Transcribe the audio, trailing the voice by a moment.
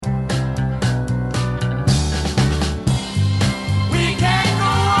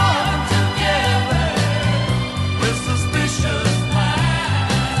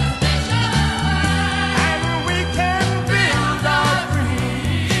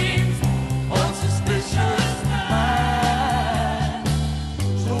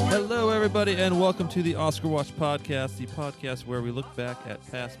everybody, and welcome to the Oscar Watch Podcast, the podcast where we look back at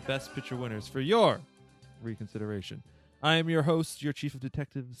past Best Picture winners for your reconsideration. I am your host, your Chief of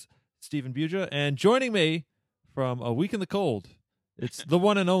Detectives, Stephen Buja, and joining me from a week in the cold, it's the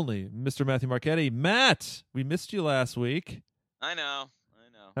one and only Mr. Matthew Marchetti. Matt, we missed you last week. I know.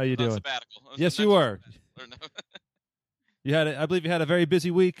 How you doing? Sabbatical. Yes, you were. No. I believe you had a very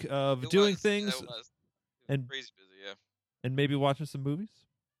busy week of doing things. It was and crazy busy, yeah. And maybe watching some movies.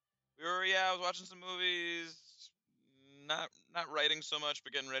 I was watching some movies, not writing so much,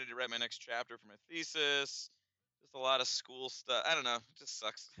 but getting ready to write my next chapter for my thesis. Just a lot of school stuff. I don't know. It just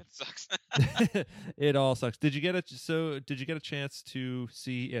sucks. It sucks. It all sucks. Did you get a chance to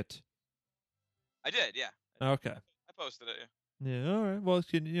see it? I did, yeah. Okay. I posted it, yeah. Yeah, all right. Well,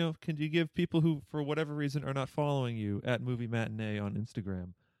 can you give people who, for whatever reason, are not following you at Movie Matinee on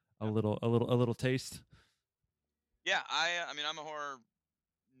Instagram a little taste? Yeah, I mean, I'm a horror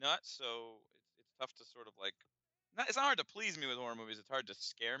nut, so it's tough to sort of like. It's not hard to please me with horror movies. It's hard to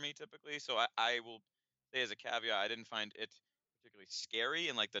scare me typically. So I will say as a caveat, I didn't find it particularly scary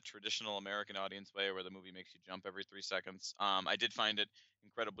in like the traditional American audience way, where the movie makes you jump every 3 seconds. I did find it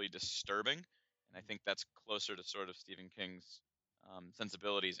incredibly disturbing, and I think that's closer to sort of Stephen King's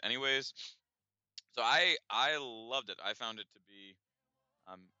sensibilities, anyways. So I loved it. I found it to be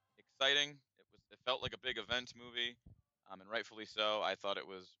exciting. It felt like a big event movie, and rightfully so. I thought it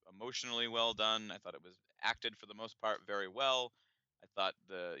was emotionally well done. I thought it was acted for the most part very well. I thought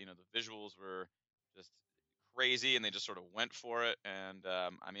the visuals were just crazy, and they just sort of went for it. And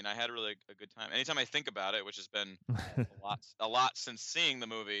I mean, I had really a good time. Anytime I think about it, which has been a lot since seeing the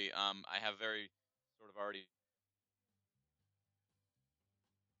movie, I have very sort of already.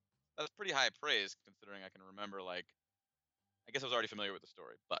 That's pretty high praise considering I can remember, like, I guess I was already familiar with the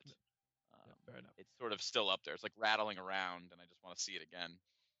story, but fair enough. It's sort of still up there. It's like rattling around, and I just want to see it again.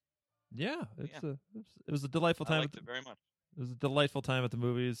 Yeah, it was a delightful time. I liked it very much. It was a delightful time at the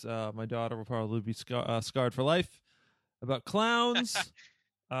movies. My daughter will probably be scarred for life about clowns.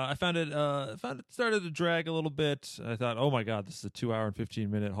 I found it started to drag a little bit. I thought, oh my god, this is a 2 hour and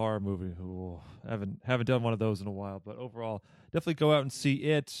 15-minute horror movie. Ooh, haven't done one of those in a while. But overall, definitely go out and see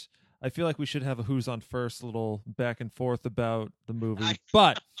it. I feel like we should have a who's on first, little back and forth about the movie,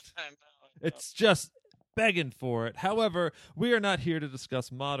 but it's just begging for it. However, we are not here to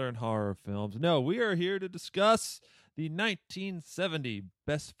discuss modern horror films. No, we are here to discuss the 1970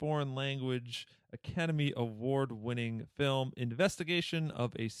 Best Foreign Language Academy Award-winning film Investigation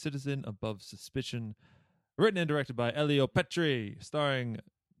of a Citizen Above Suspicion, written and directed by Elio Petri, starring,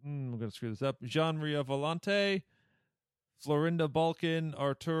 I'm going to screw this up, Jean-Marie Volonté, Florinda Balkan,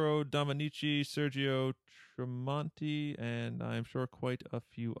 Arturo Dominici, Sergio Tremonti, and I'm sure quite a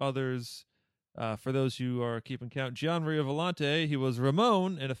few others. For those who are keeping count, Jean-Marie Volonté, he was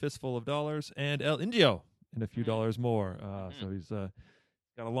Ramon in A Fistful of Dollars, and El Indio in A Few Dollars More. So he's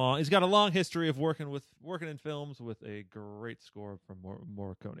got a long history of working in films with a great score from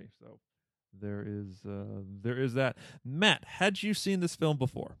Morricone. So there is that. Matt, had you seen this film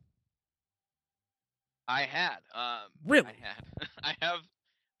before? I had. Really? I have.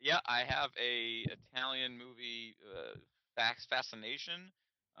 Yeah, I have a Italian movie fascination.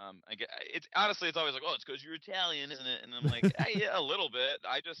 It's honestly, it's always like, oh, it's because you're Italian, and I'm like, yeah, a little bit.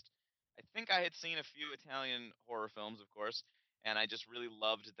 I think I had seen a few Italian horror films, of course, and I just really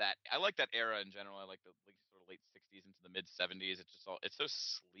loved that. I like that era in general. I like the sort of late '60s into the mid '70s. It's so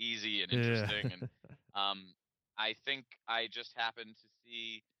sleazy and interesting, and I think I just happened to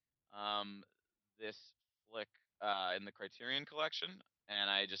see this flick in the Criterion Collection, and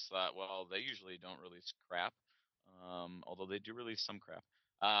I just thought, well, they usually don't release crap, although they do release some crap.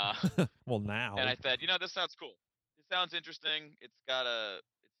 Well, now. And I said, this sounds cool. This sounds interesting. It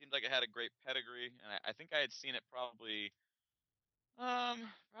seemed like it had a great pedigree, and I think I had seen it probably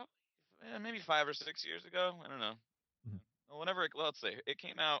maybe 5 or 6 years ago. I don't know. Mm-hmm. Well, whenever let's say it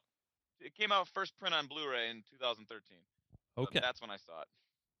came out. It came out first print on Blu-ray in 2013. Okay, so that's when I saw it.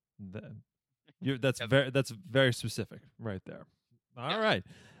 That's very specific right there. All right.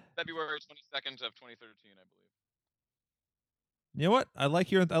 February 22nd of 2013, I believe. You know what? I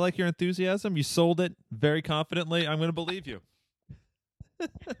like your enthusiasm. You sold it very confidently. I'm going to believe you.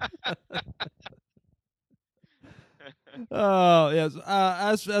 Oh yes.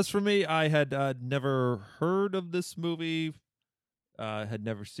 As for me, I had never heard of this movie. Had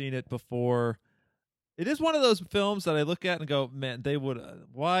never seen it before. It is one of those films that I look at and go, man, they would.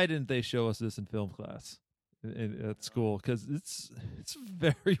 Why didn't they show us this in film class at school? Because it's a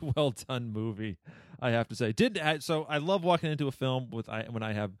very well done movie, I have to say. So I love walking into a film when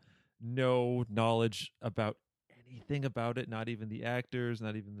I have no knowledge about anything about it, not even the actors,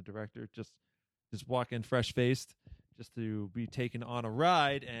 not even the director. Just walk in fresh faced, just to be taken on a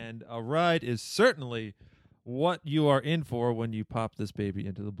ride, and a ride is certainly what you are in for when you pop this baby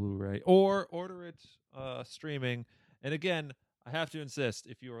into the Blu-ray or order it streaming. And again, I have to insist,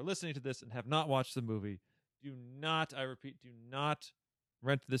 if you are listening to this and have not watched the movie, do not, I repeat, do not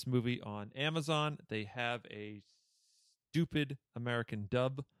rent this movie on Amazon. They have a stupid American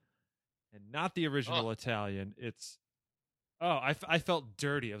dub and not the original Italian. It's I felt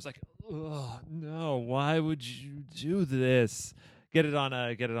dirty. I was like, oh no, why would you do this? Get it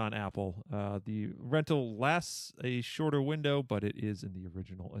on Apple. The rental lasts a shorter window, but it is in the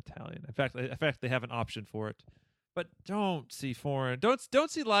original Italian. In fact, they have an option for it. But don't see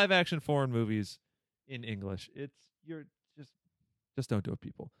live action foreign movies in English. You're just don't do it,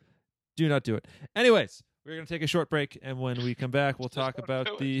 people. Do not do it. Anyways, we're gonna take a short break, and when we come back, we'll talk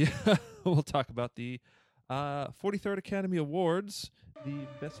about the 43rd Academy Awards, the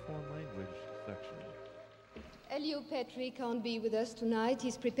Best Foreign Language section. Elio Petri can't be with us tonight.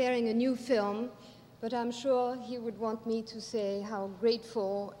 He's preparing a new film, but I'm sure he would want me to say how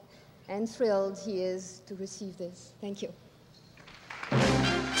grateful and thrilled he is to receive this. Thank you.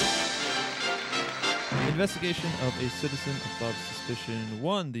 Investigation of a Citizen Above Suspicion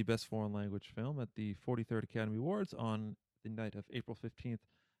won the Best Foreign Language film at the 43rd Academy Awards on the night of April 15th,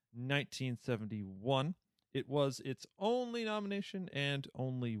 1971. It was its only nomination and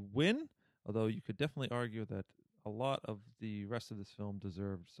only win, although you could definitely argue that a lot of the rest of this film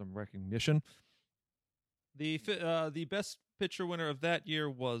deserved some recognition. The Best Picture winner of that year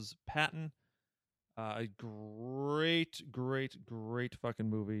was Patton. A great fucking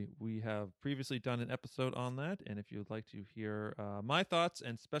movie. We have previously done an episode on that, and if you would like to hear my thoughts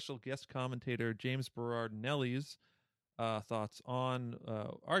and special guest commentator James Berardinelli's thoughts on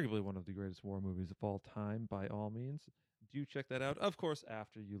arguably one of the greatest war movies of all time, by all means, do check that out, of course,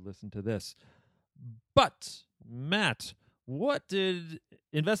 after you listen to this. But, Matt, what did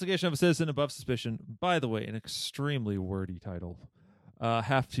Investigation of a Citizen Above Suspicion, by the way, an extremely wordy title,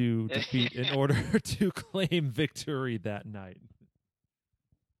 have to defeat in order to claim victory that night?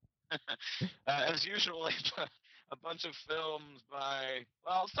 As usual, a bunch of films by,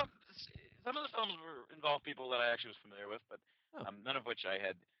 well, some of the films involved people that I actually was familiar with, but none of which I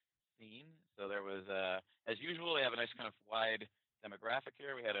had seen. So there was, as usual, we have a nice kind of wide demographic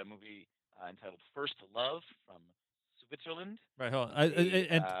here. We had a movie entitled First Love from Switzerland. Right, hold on.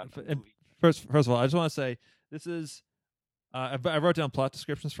 First of all, I just want to say this is. I wrote down plot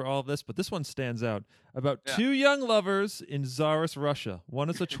descriptions for all of this, but this one stands out. About two young lovers in Tsarist Russia. One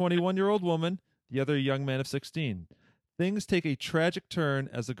is a 21-year-old woman, the other a young man of 16. Things take a tragic turn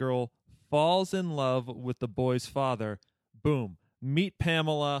as the girl falls in love with the boy's father. Boom. Meet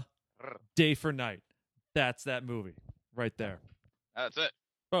Pamela, day for night. That's that movie right there. That's it.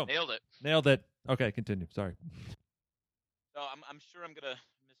 Boom. Nailed it. Okay, continue. Sorry. So I'm sure I'm going to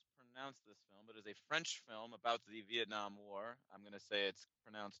mispronounce this film, but it's a French film about the Vietnam War. I'm going to say it's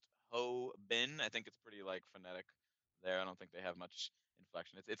pronounced Ho Bin. I think it's pretty phonetic there. I don't think they have much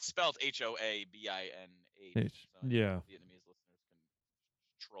inflection. It's spelled HOABINH. So yeah. Vietnamese listeners can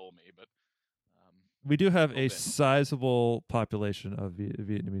troll me, but we do have a sizable population of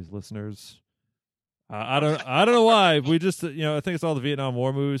Vietnamese listeners. I don't know why. We just I think it's all the Vietnam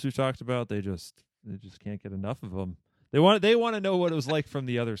War movies we've talked about. They just can't get enough of them. They want to know what it was like from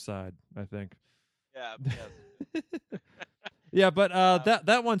the other side, I think. Yeah. Yeah, but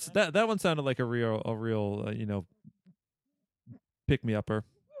that one sounded like a real pick me upper.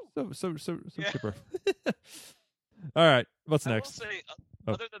 So chipper. All right, what's next? I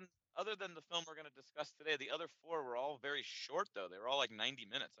will say, other than the film we're going to discuss today, the other four were all very short though. They were all 90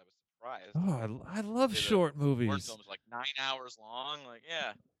 minutes. I was surprised. Oh, I love short movies. Short films 9 hours long.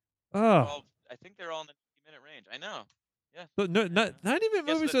 Oh. I think they're all in the 90-minute range. I know. Yeah. But 90-minute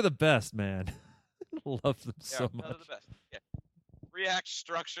movies are the best, man. I love them so much. They're the best. Yeah. Three-act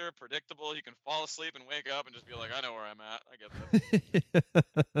structure, predictable. You can fall asleep and wake up and just be like, I know where I'm at. I get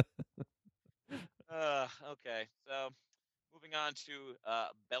that. Okay. So, moving on to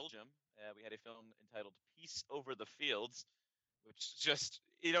Belgium, we had a film entitled Peace Over the Fields, which just,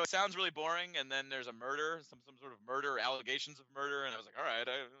 it sounds really boring, and then there's a murder, some sort of murder, allegations of murder, and I was like, all right,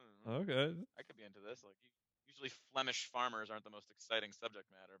 I could be into this. Usually Flemish farmers aren't the most exciting subject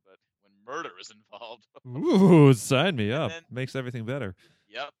matter, but when murder is involved, ooh, sign me up. Makes everything better.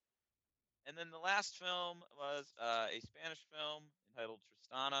 Yep. And then the last film was a Spanish film entitled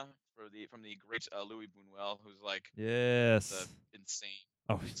Tristana from the great Louis Buñuel, who's yes,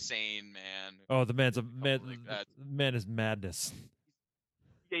 insane man. Oh, the man is madness.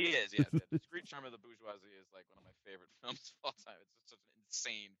 Yeah, he is. Yeah, The Discreet Charm of the Bourgeoisie is like one of my favorite films of all time. It's such an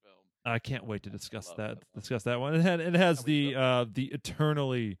insane film. I can't wait to discuss love that. that film. Discuss that one. It has we the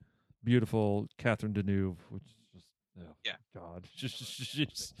eternally beautiful Catherine Deneuve, which is just Yeah. God,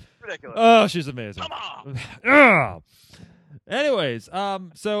 she's Ridiculous. she's amazing. Come on. Ah! Anyways,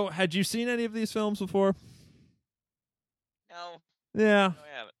 so had you seen any of these films before? No, Yeah,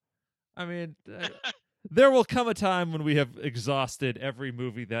 I haven't. I mean, there will come a time when we have exhausted every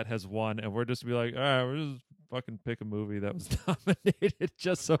movie that has won, and we're just be like, all right, we're just fucking pick a movie that was nominated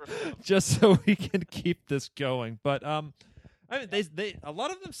just so we can keep this going. But I mean, they a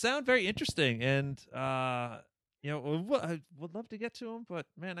lot of them sound very interesting, and you know, I would love to get to them, but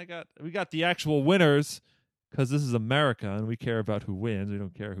man, we got the actual winners because this is America, and we care about who wins. We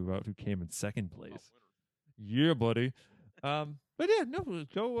don't care about who came in second place. Yeah, buddy. But yeah, no,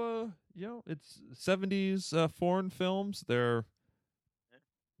 go. You know, it's 70s foreign films. They're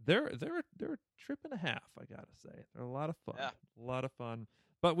a trip and a half. I gotta say, they're a lot of fun. Yeah. A lot of fun.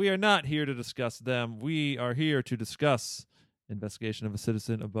 But we are not here to discuss them. We are here to discuss Investigation of a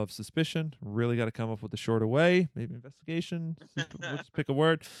Citizen Above Suspicion. Really got to come up with a shorter way. Maybe investigation. We'll just pick a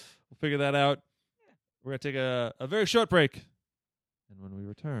word. We'll figure that out. We're gonna take a very short break, and when we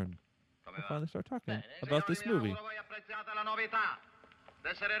return, we'll finally start talking about this movie. Voi apprezzate la novità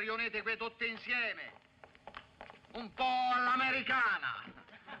d'essere riuniti qui tutti insieme, un po' all'americana.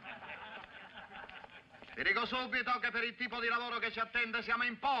 Vi dico subito che per il tipo di lavoro che ci attende siamo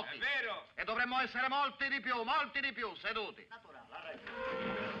in pochi. È vero. E dovremmo essere molti di più, seduti.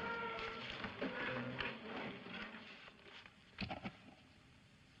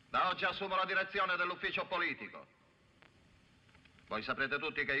 Da oggi assumo la direzione dell'ufficio politico. Voi saprete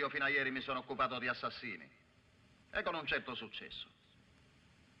tutti che io fino a ieri mi sono occupato di assassini. E con un certo successo.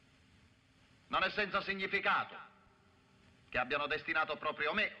 Non è senza significato che abbiano destinato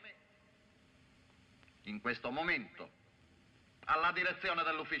proprio me, in questo momento, alla direzione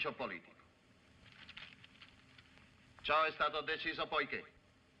dell'ufficio politico. Ciò è stato deciso poiché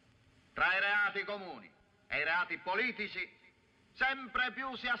tra i reati comuni e i reati politici sempre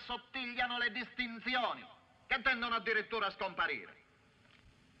più si assottigliano le distinzioni che tendono addirittura a scomparire.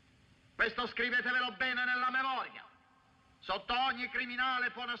 Questo scrivetevelo bene nella memoria. Sotto ogni criminale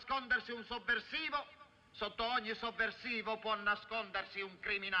può nascondersi un sovversivo, sotto ogni sovversivo può nascondersi un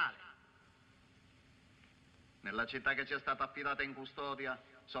criminale. Nella città che ci è stata affidata in custodia,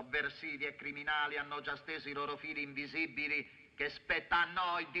 sovversivi e criminali hanno già steso i loro fili invisibili che spetta a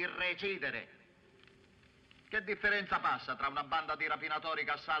noi di recidere. Che differenza passa tra una banda di rapinatori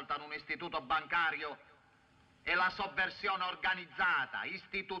che assaltano un istituto bancario e la sovversione organizzata,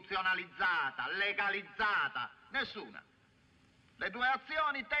 istituzionalizzata, legalizzata? Nessuna. Le due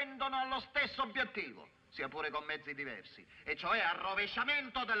azioni tendono allo stesso obiettivo, sia pure con mezzi diversi, e cioè al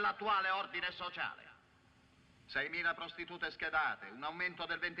rovesciamento dell'attuale ordine sociale. 6.000 prostitute schedate, un aumento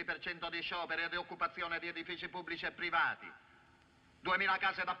del 20% di scioperi e di occupazione di edifici pubblici e privati, 2.000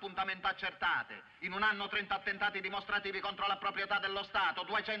 case d'appuntamento accertate, in un anno 30 attentati dimostrativi contro la proprietà dello Stato,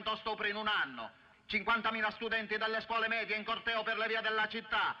 200 stupri in un anno, 50.000 studenti delle scuole medie in corteo per le vie della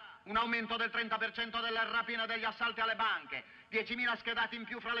città, un aumento del 30% delle rapine e degli assalti alle banche, 10.000 schedati in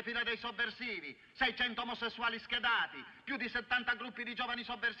più fra le file dei sovversivi, 600 omosessuali schedati, più di 70 gruppi di giovani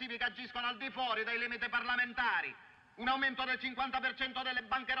sovversivi che agiscono al di fuori dei limiti parlamentari, un aumento del 50% delle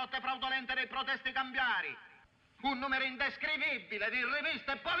bancherotte fraudolente e dei protesti cambiari, un numero indescrivibile di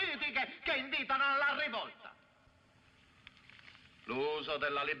riviste politiche che invitano alla rivolta. L'uso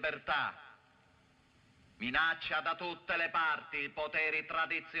della libertà minaccia da tutte le parti i poteri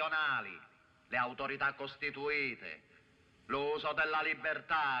tradizionali, le autorità costituite, l'uso della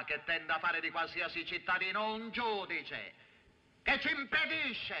libertà che tende a fare di qualsiasi cittadino un giudice, che ci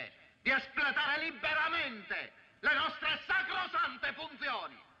impedisce di espletare liberamente le nostre sacrosante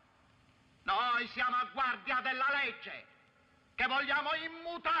funzioni. Noi siamo a guardia della legge, che vogliamo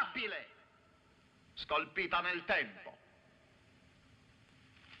immutabile, scolpita nel tempo.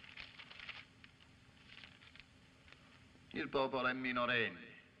 Il popolo è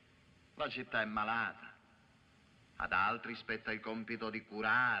minorenne, la città è malata. Ad altri spetta il compito di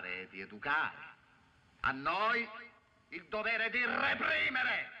curare e di educare. A noi il dovere di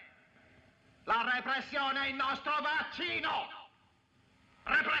reprimere. La repressione è il nostro vaccino.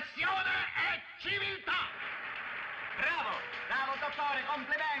 Repressione e civiltà. Bravo, bravo dottore,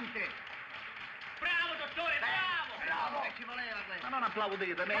 complimenti. Bravo dottore, bravo. Bravo. Che ci voleva questo? Ma non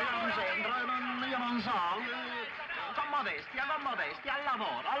applauditemi, io non sento, io non so. Con modestia, al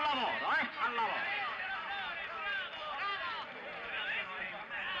lavoro, al lavoro.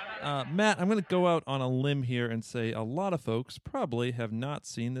 Matt, I'm going to go out on a limb here and say a lot of folks probably have not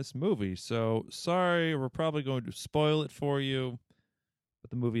seen this movie. So sorry, we're probably going to spoil it for you. But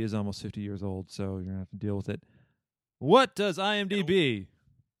the movie is almost 50 years old, so you're going to have to deal with it. What does IMDb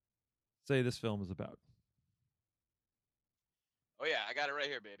say this film is about? Oh yeah, I got it right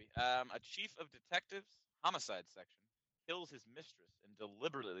here, baby. A chief of detectives, homicide section, kills his mistress and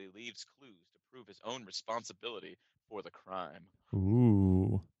deliberately leaves clues to prove his own responsibility for the crime.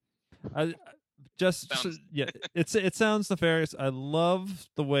 Ooh. Yeah, it sounds nefarious. I love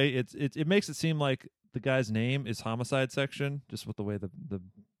the way it makes it seem like the guy's name is Homicide Section, just with the way the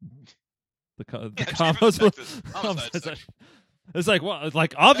combos. Homicide section. It's like, well, it's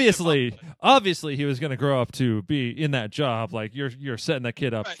like obviously he was going to grow up to be in that job. Like you're setting that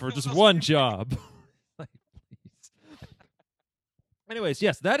kid up Right, for who just else one would you job. Like, please. Anyways,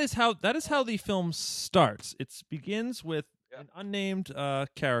 yes, that is how the film starts. It begins with an unnamed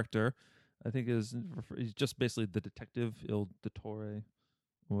character. I think he's just basically the detective Il Dottore.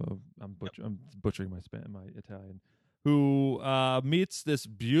 Well, I'm butchering my Italian. Who meets this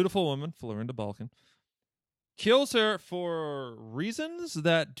beautiful woman, Florinda Balkan, kills her for reasons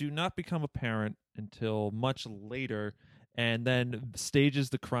that do not become apparent until much later, and then stages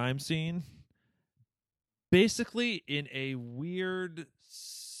the crime scene basically in a weird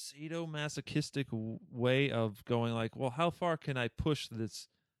sadomasochistic way of going like, well, how far can I push this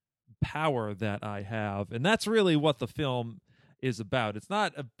power that I have? And that's really what the film is about. It's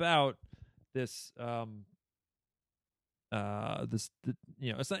not about this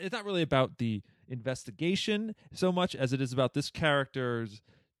it's not really about the investigation so much as it is about this character's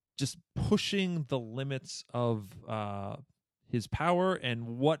just pushing the limits of his power and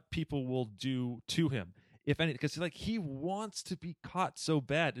what people will do to him, if any, because like he wants to be caught so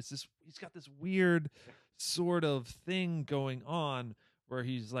bad. It's this, he's got this weird sort of thing going on where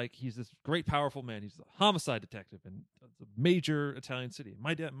he's this great powerful man. He's a homicide detective in a major Italian city.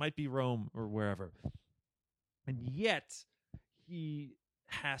 Might be Rome or wherever. And yet he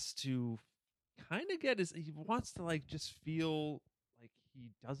has to kind of he wants to like just feel like he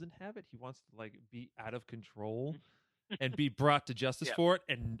doesn't have it. He wants to like be out of control and be brought to justice for it.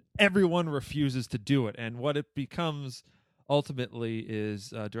 And everyone refuses to do it. And what it becomes ultimately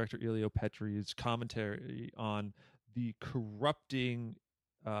is director Elio Petri's commentary on the corrupting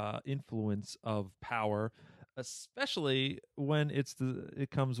influence of power, especially when it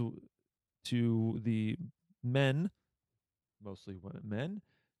comes to the men, mostly men,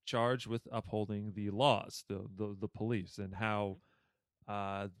 charged with upholding the laws, the police, and how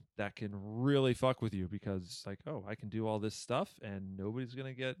that can really fuck with you because like, oh, I can do all this stuff and nobody's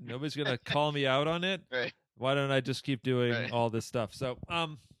gonna call me out on it. Right. Why don't I just keep doing all this stuff? So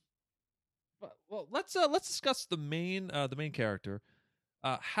well, let's discuss the main character.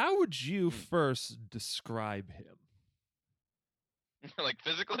 How would you first describe him? Like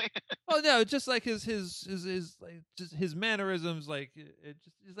physically? Oh no, just like his like just his mannerisms, like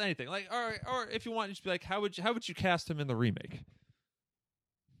just anything. Like or if you want, just be like, how would you cast him in the remake?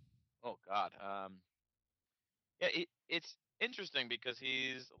 Oh God. Yeah, it's interesting because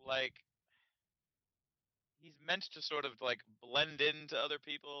he's meant to sort of like blend into other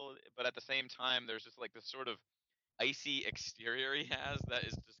people, but at the same time, there's just like this sort of icy exterior he has that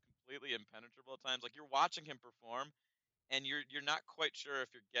is just completely impenetrable at times. Like you're watching him perform, and you're not quite sure if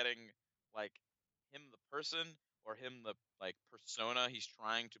you're getting like him the person or him the like persona he's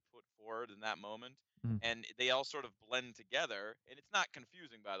trying to put forward in that moment. And they all sort of blend together, and it's not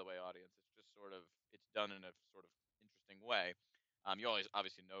confusing, by the way, audience. It's just sort of it's done in a sort of interesting way. You always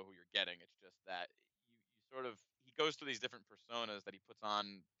obviously know who you're getting. It's just that you sort of he goes through these different personas that he puts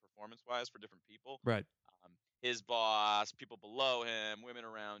on performance-wise for different people. Right. His boss, people below him, women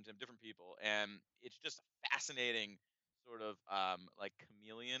around him, different people, and it's just a fascinating sort of like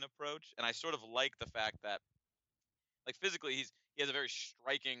chameleon approach. And I sort of like the fact that like physically he has a very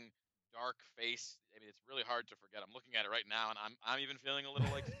striking dark face. I mean, it's really hard to forget. I'm looking at it right now, and I'm even feeling a little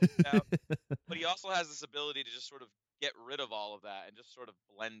like spooked out. But he also has this ability to just sort of get rid of all of that and just sort of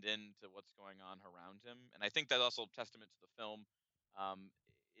blend into what's going on around him. And I think that's also a testament to the film.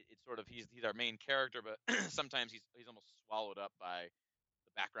 It's sort of he's our main character, but sometimes he's almost swallowed up by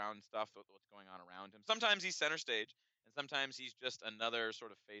the background stuff, what's going on around him. Sometimes he's center stage, and sometimes he's just another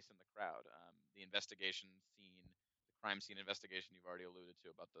sort of face in the crowd. The investigation scene. Crime scene investigation you've already alluded to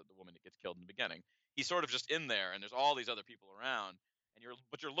about the woman that gets killed in the beginning. He's sort of just in there, and there's all these other people around, and you're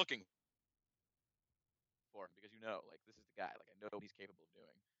looking for him because you know, like, this is the guy. Like, I know what he's capable of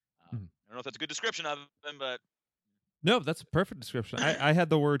doing. I don't know if that's a good description of him, but no, that's a perfect description. I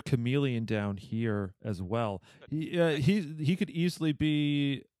had the word chameleon down here as well. He could easily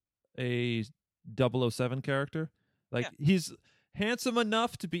be a 007 character. Like he's handsome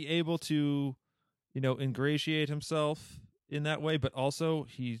enough to be able to, ingratiate himself in that way, but also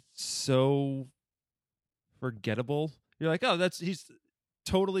he's so forgettable. You're like, oh, he's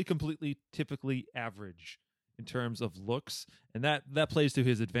totally, completely, typically average in terms of looks, and that plays to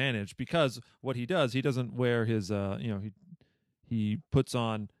his advantage because what he does, he doesn't wear his, he puts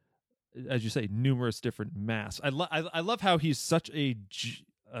on, as you say, numerous different masks. I love how he's such a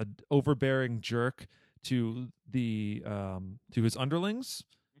overbearing jerk to to his underlings.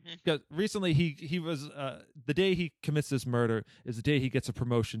 Because recently he was the day he commits this murder is the day he gets a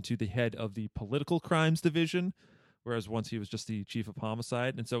promotion to the head of the political crimes division, whereas once he was just the chief of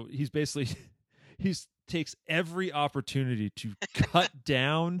homicide. And so he's basically takes every opportunity to cut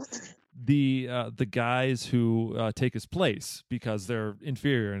down the guys who take his place because they're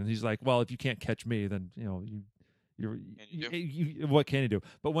inferior. And he's like, well, if you can't catch me, then what can you do?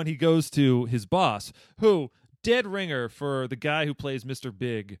 But when he goes to his boss, who dead ringer for the guy who plays Mr.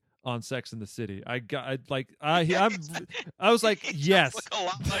 Big on Sex and the City, I was like, yes, a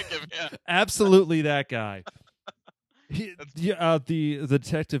lot like him, yeah. Absolutely that guy. The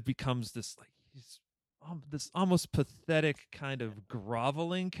detective becomes this like he's this almost pathetic kind of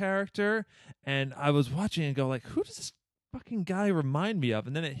groveling character, and I was watching and go like, who does this fucking guy remind me of?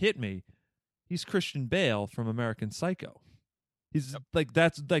 And then it hit me. He's Christian Bale from American Psycho. He's like,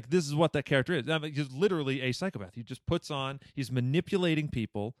 this is what that character is. I mean, he's literally a psychopath. He just puts on, he's manipulating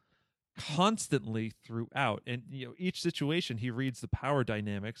people constantly throughout. And, each situation he reads the power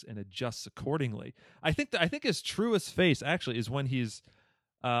dynamics and adjusts accordingly. I think his truest face actually is when he's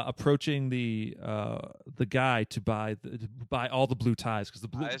approaching the guy to buy all the blue ties, because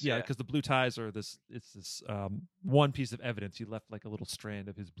the blue ties are this one piece of evidence. He left like a little strand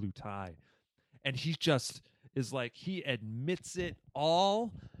of his blue tie, and he just is like, he admits it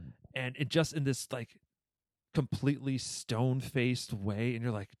all, and it just in this like completely stone-faced way, and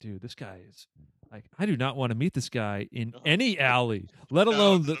you're like, dude, this guy is like, I do not want to meet this guy in any alley, let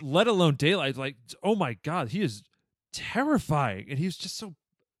alone daylight. Like, oh my god, he is terrifying, and he's just so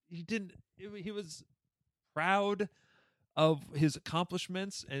he was proud of his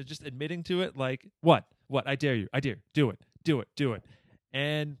accomplishments and just admitting to it, like, what I dare you, do it,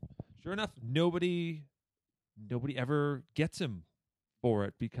 and sure enough, nobody ever gets him for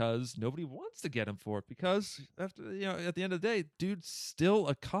it, because nobody wants to get him for it, because after at the end of the day, dude's still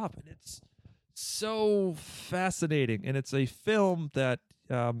a cop. And it's so fascinating, and it's a film that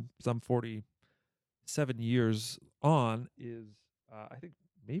some 47 years on is I think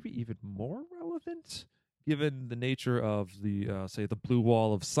maybe even more relevant, given the nature of the say the blue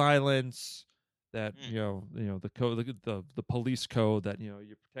wall of silence, that the code, the police code, that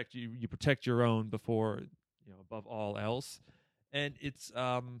you protect your own before above all else. And it's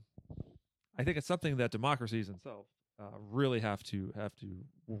I think it's something that democracies themselves really have to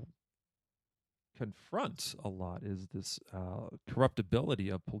confront a lot, is this corruptibility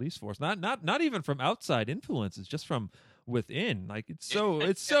of police force, not even from outside influences, just from within. Like, it's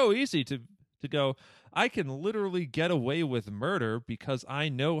so easy to go, I can literally get away with murder because I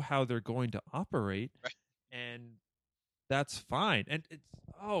know how they're going to operate, right, and that's fine. And it's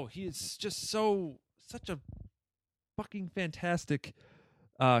he is just such a fucking fantastic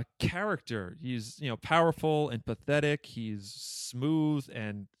character. He's powerful and pathetic. He's smooth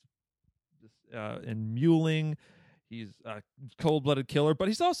and mewling. He's a cold-blooded killer, but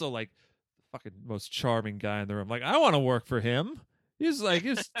he's also like the fucking most charming guy in the room. Like, I want to work for him. He's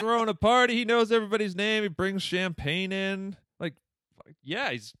throwing a party. He knows everybody's name. He brings champagne in. Like,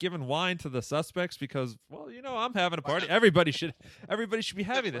 yeah, he's giving wine to the suspects because, well, I'm having a party. Everybody should be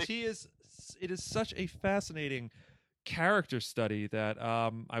having this. It is such a fascinating character study that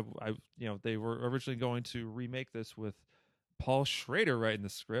they were originally going to remake this with Paul Schrader writing the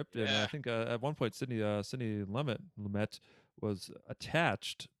script, and I think at one point Sidney Lumet was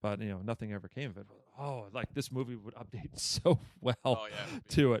attached, but nothing ever came of it. Oh, like, this movie would update so well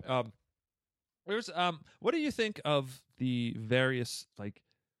to it. There's what do you think of the various like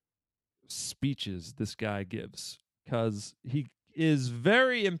speeches this guy gives? Because he is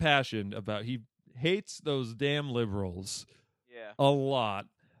very impassioned about, he hates those damn liberals a lot.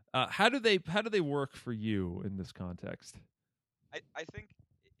 How do they work for you in this context? I think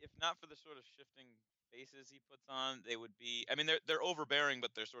if not for the sort of shifting faces he puts on, they would be, I mean, they're overbearing,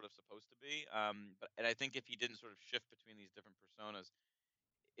 but they're sort of supposed to be. And I think if he didn't sort of shift between these different personas,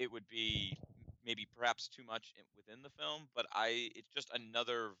 it would be maybe perhaps too much within the film. But it's just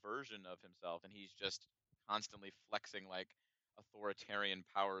another version of himself, and he's just constantly flexing like authoritarian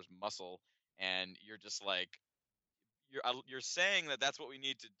powers muscle, and you're just like, you're saying that that's what we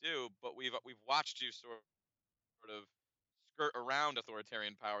need to do, but we've watched you sort of skirt around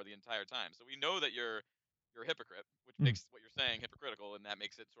authoritarian power the entire time. So we know that you're a hypocrite, which Mm. makes what you're saying hypocritical, and that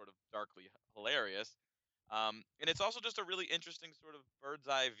makes it sort of darkly hilarious. And it's also just a really interesting sort of bird's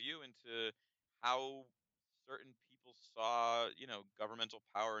eye view into how certain people saw, governmental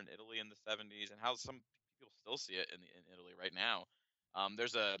power in Italy in the 70s, and how some people still see it in Italy right now.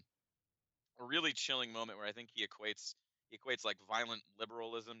 There's a really chilling moment where I think he equates like violent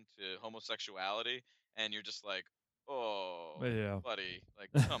liberalism to homosexuality, and you're just like, oh, Yeah. buddy,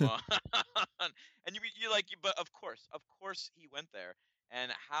 like come on, and but of course he went there,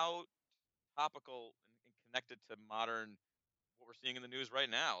 and how topical and connected to modern what we're seeing in the news right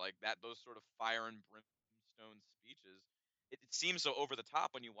now, like those sort of fire and brimstone speeches. It seems so over the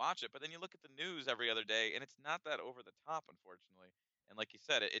top when you watch it, but then you look at the news every other day, and it's not that over the top, unfortunately. And like you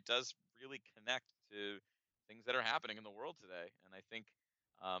said, it does really connect to things that are happening in the world today. And I think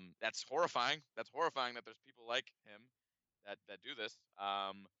that's horrifying. That's horrifying that there's people like him that do this.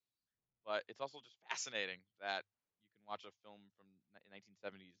 But it's also just fascinating that you can watch a film from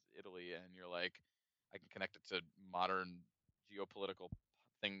 1970s Italy and you're like, I can connect it to modern geopolitical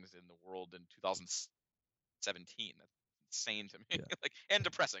things in the world in 2017. That's insane to me. Yeah. And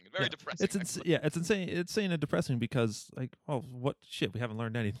depressing, very depressing. It's it's insane. It's insane and depressing because like, oh, what shit? We haven't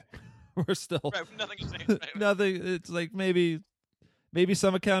learned anything. We're still right, nothing to say. Right. nothing. It's like maybe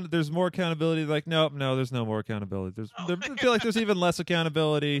some there's more accountability. Like no, there's no more accountability. I feel like there's even less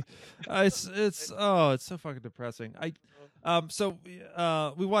accountability. It's so fucking depressing. So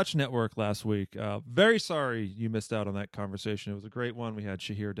we watched Network last week. Very sorry you missed out on that conversation. It was a great one. We had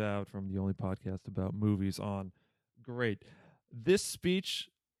Shahir Dowd from the only podcast about movies on. Great. This speech,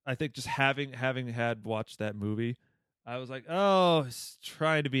 I think, just having had watched that movie, I was like, oh, it's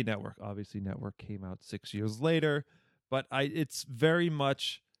trying to be Network. Obviously, Network came out 6 years later, but it's very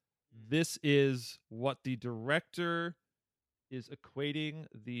much, this is what the director is equating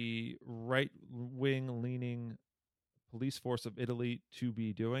the right-wing leaning police force of Italy to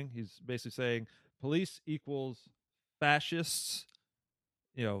be doing. He's basically saying police equals fascists.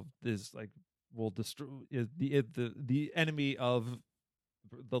 Is like will destroy the enemy of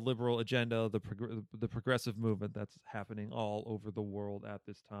the liberal agenda, the progressive movement that's happening all over the world at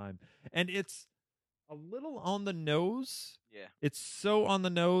this time. And it's a little on the nose. Yeah. It's so on the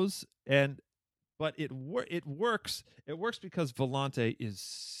nose, but it works. It works because Volante is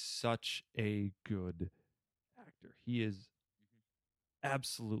such a good actor. He is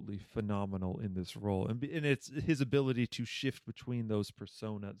absolutely phenomenal in this role, and it's his ability to shift between those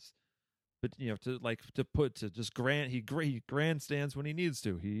personas. But to just he grandstands when he needs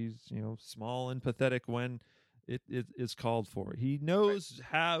to. He's small and pathetic when it is called for. He knows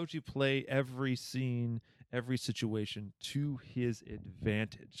how to play every scene, every situation to his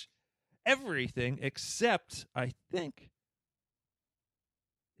advantage. Everything except, I think,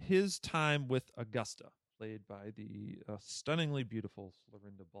 his time with Augusta, played by the stunningly beautiful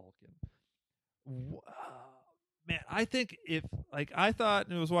Florinda Balkan. Man, I think I thought,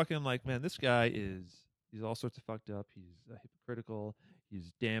 and it was walking, I'm like, man, this guy he's all sorts of fucked up. He's hypocritical.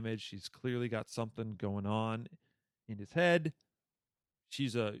 He's damaged. He's clearly got something going on in his head.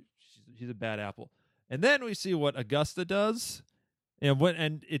 He's a bad apple. And then we see what Augusta does,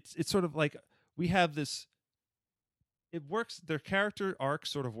 and it's sort of like we have this. It works. Their character arcs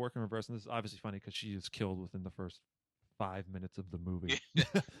sort of work in reverse, and this is obviously funny because she is killed within the first 5 minutes of the movie.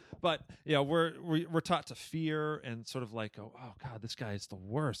 But we're taught to fear and sort of like, oh god, this guy is the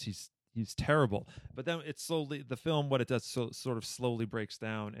worst. He's terrible. But then it's slowly, the film, what it does, sort of slowly breaks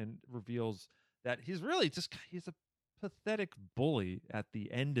down and reveals that he's really he's a pathetic bully at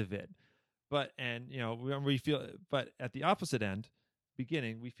the end of it. But we feel, but at the opposite end,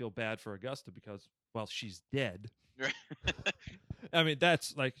 beginning, we feel bad for Augusta because, well, she's dead. I mean,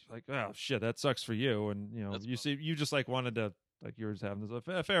 that's like oh shit, that sucks for you. And you just like wanted to, like, you were just having this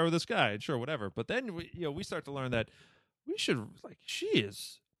affair with this guy, and sure, whatever. But then we start to learn that we should, like, she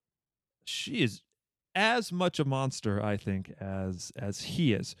is as much a monster, I think, as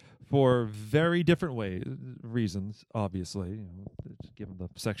he is, for very different reasons, obviously, given the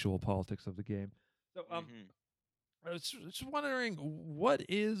sexual politics of the game. So I was just wondering, what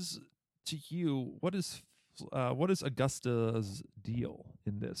is Augusta's deal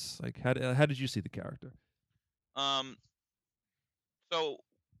in this? Like, how did you see the character? So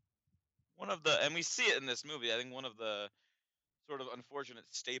one of the, and we see it in this movie, I think one of the sort of unfortunate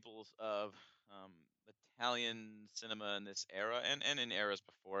staples of Italian cinema in this era, and in eras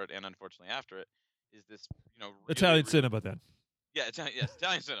before it, and unfortunately after it, is this really, Italian cinema then. Yeah,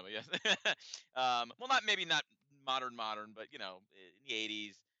 Italian cinema. Yes. Well, not modern, but in the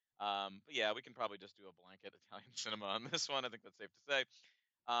 80s. But yeah, we can probably just do a blanket Italian cinema on this one. I think that's safe to say.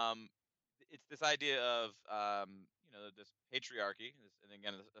 Um, it's this idea of this patriarchy, and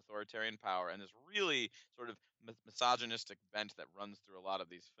again this authoritarian power, and this really sort of misogynistic bent that runs through a lot of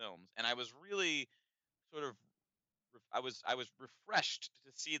these films. And I was really sort of I was refreshed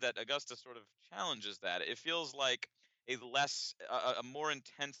to see that Augusta sort of challenges that. It feels like a more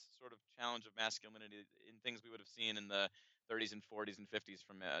intense sort of challenge of masculinity in things we would have seen in the 30s and 40s and 50s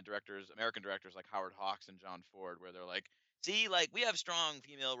from American directors like Howard Hawks and John Ford, where they're like, see, like we have strong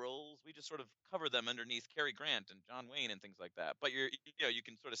female roles, we just sort of cover them underneath Cary Grant and John Wayne and things like that. But you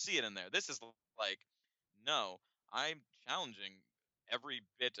can sort of see it in there. This is like, no, I'm challenging every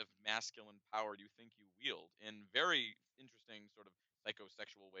bit of masculine power you think you wield in very interesting sort of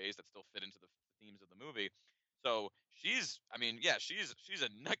psychosexual ways that still fit into the themes of the movie. So I mean, yeah, she's a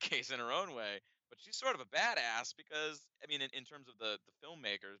nutcase in her own way, but she's sort of a badass because, I mean, in terms of the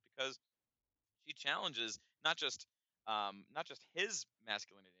filmmakers, because she challenges not just his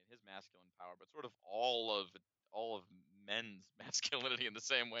masculinity and his masculine power, but sort of all of men's masculinity in the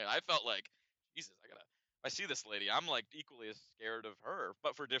same way. I felt like, Jesus, if I see this lady, I'm like equally as scared of her,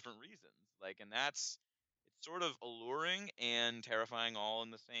 but for different reasons. Like, and it's sort of alluring and terrifying all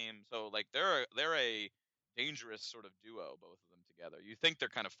in the same. So like they're a dangerous sort of duo, both of them together. You think they're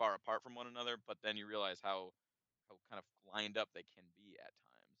kind of far apart from one another, but then you realize how kind of lined up they can be at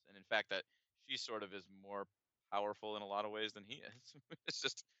times. And in fact, that she sort of is more powerful in a lot of ways than he is. It's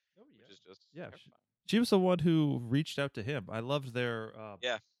just, which is just terrifying. She was the one who reached out to him. I loved their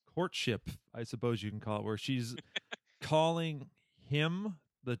Yeah. courtship, I suppose you can call it, where she's calling him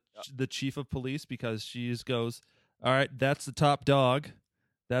the chief of police because she just goes, all right, that's the top dog.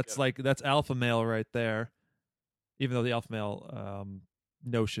 That's that's alpha male right there. Even though the alpha male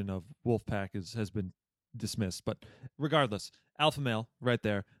notion of Wolfpack has been dismissed, but regardless, alpha male right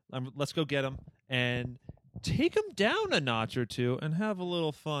there. Let's go get him and take him down a notch or two and have a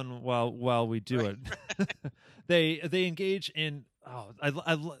little fun while we do it. They engage in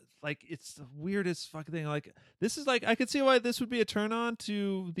I like, it's the weirdest fucking thing. Like, this is like, I could see why this would be a turn on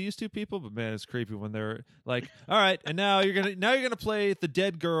to these two people, but man, it's creepy when they're like, all right, and now you're gonna play the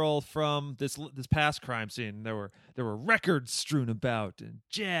dead girl from this past crime scene. There were records strewn about and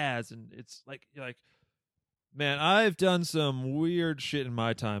jazz, and it's like, you're like, man, I've done some weird shit in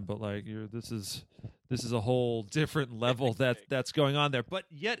my time, but like, this is a whole different level that's going on there. But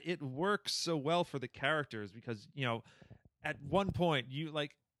yet it works so well for the characters because, at one point you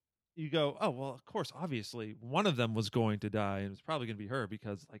go, oh, well, of course, obviously one of them was going to die, and it's probably going to be her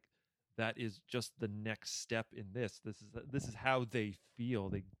because, like, that is just the next step in this. This is how they feel.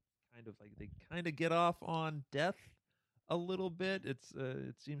 They kind of get off on death a little bit. It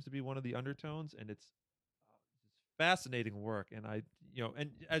seems to be one of the undertones, and it's fascinating work. And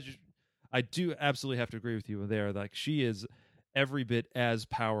I do absolutely have to agree with you there. Like, she is every bit as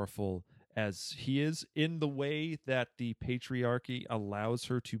powerful as he is in the way that the patriarchy allows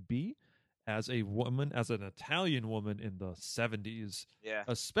her to be as a woman, as an Italian woman in the 70s. Yeah.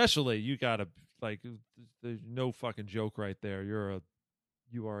 Especially, you gotta, like, there's no fucking joke right there.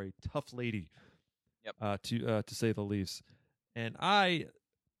 You are a tough lady. Yep. To say the least. And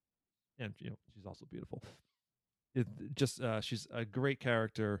she's also beautiful. She's a great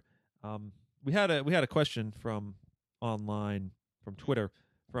character. We had a question from online, from Twitter,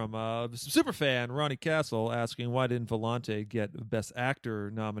 from superfan Ronnie Castle, asking why didn't Volante get Best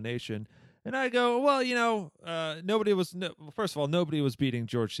Actor nomination? And I go, well, nobody was beating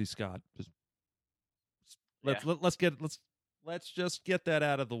George C. Scott. Let's just get that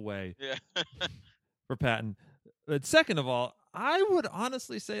out of the way. Yeah. For Patton. But second of all, I would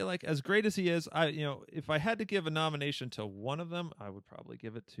honestly say, like, as great as he is, if I had to give a nomination to one of them, I would probably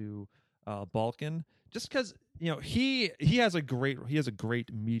give it to Balkan, just because he has a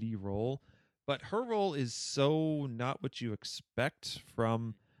great meaty role, but her role is so not what you expect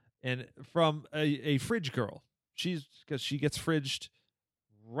from a fridge girl. Because she gets fridged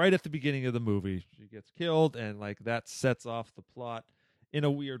right at the beginning of the movie. She gets killed, and like that sets off the plot in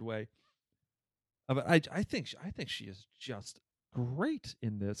a weird way. But I think she is just great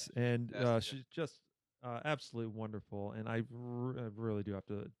in this, and she's just absolutely wonderful. And I really do have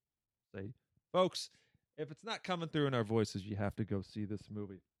to say, folks, if it's not coming through in our voices, you have to go see this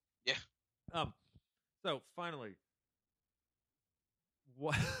movie. Yeah. So finally,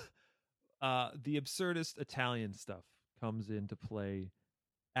 what the absurdist Italian stuff comes into play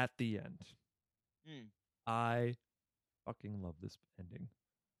at the end. I fucking love this ending.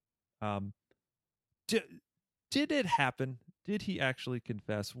 Did it happen? Did he actually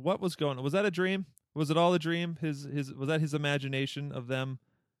confess? What was going on? Was that a dream? Was it all a dream? His was that his imagination of them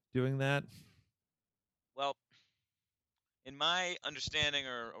doing that? Well, in my understanding,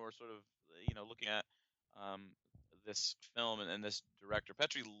 or sort of, looking at um, this film and this director,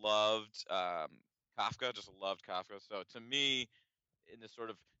 Petri loved Kafka, just loved Kafka. So to me, in this sort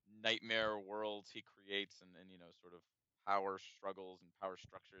of nightmare worlds he creates, and sort of power struggles and power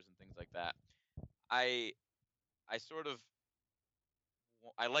structures and things like that, I I sort of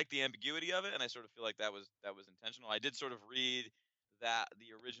I like the ambiguity of it, and I sort of feel like that was intentional. I did sort of read that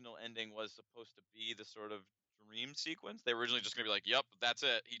the original ending was supposed to be the sort of dream sequence. They were originally just going to be like, "Yep, that's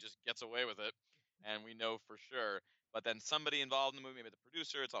it. He just gets away with it," and we know for sure. But then somebody involved in the movie, maybe the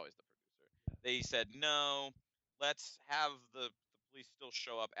producer, it's always the producer. They said, "No, let's have the police still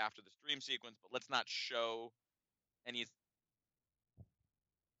show up after this dream sequence, but let's not show any."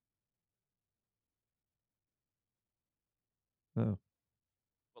 Oh.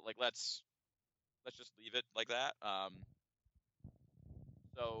 But like, let's just leave it like that.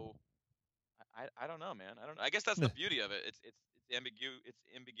 So I don't know, man. I don't know. I guess that's the beauty of it. Its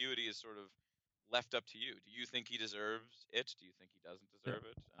ambiguity is sort of left up to you. Do you think he deserves it? Do you think he doesn't deserve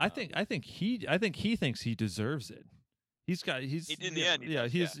it? I think he thinks he deserves it. He's in the end.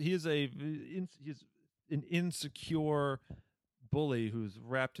 He's an insecure bully who's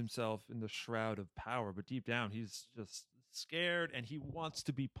wrapped himself in the shroud of power, but deep down he's just scared and he wants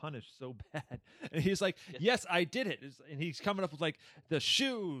to be punished so bad. And he's like, "Yes, I did it." And he's coming up with like the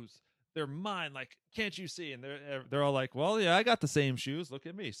shoes. They're mine. Like, can't you see? And they're all like, "Well, yeah, I got the same shoes. Look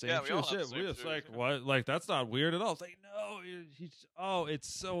at me, same shoes." All have the same It's shoes, like, what? Like, that's not weird at all. It's like, no,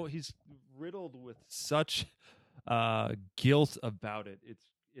 he's riddled with such guilt about it.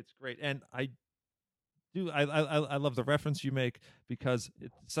 It's great, and I love the reference you make because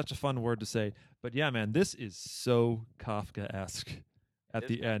it's such a fun word to say. But yeah, man, this is so Kafka-esque at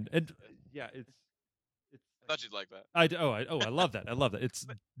the end, and yeah, it's. I thought you'd like that. I love that. I love that. It's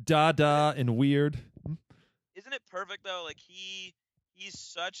Dada and weird. Isn't it perfect though? Like he's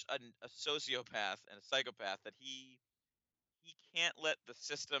such a sociopath and a psychopath that he can't let the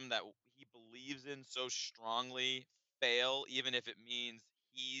system that he believes in so strongly fail, even if it means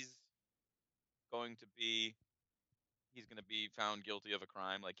he's going to be found guilty of a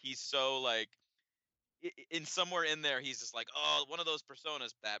crime. Like he's so like in somewhere in there he's just like, oh, one of those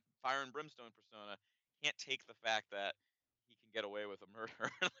personas, that fire and brimstone persona, can't take the fact that he can get away with a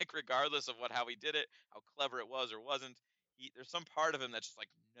murder. Like regardless of how he did it, how clever it was or wasn't, there's some part of him that's just like,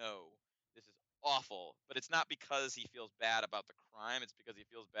 no, this is awful. But it's not because he feels bad about the crime, it's because he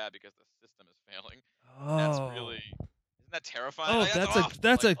feels bad because the system is failing. Oh, that's really, isn't that terrifying? Oh, like,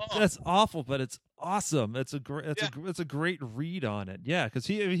 that's awful, but it's awesome. It's a great read on it. Yeah, because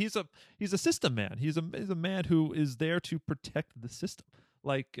he's a system man. He's a man who is there to protect the system,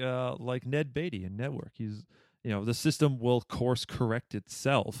 like Ned Beatty in Network. He's the system will course correct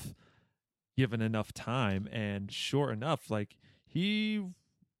itself given enough time, and sure enough, like he's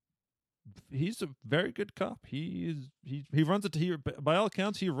a very good cop. He runs it. By all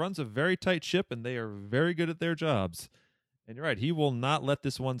accounts, he runs a very tight ship, and they are very good at their jobs. And you're right, he will not let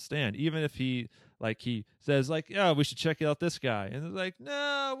this one stand, even if he says like, "Yeah, we should check out this guy," and it's like,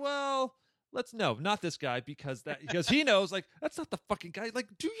 "No, well, not this guy," because he knows like that's not the fucking guy. Like,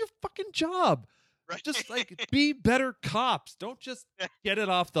 do your fucking job. Right. Just like be better cops. Don't just get it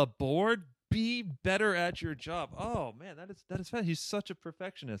off the board. Be better at your job. Oh man, that is fun. He's such a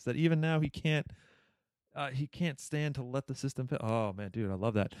perfectionist that even now he can't stand to let the system fail. Oh man, dude, I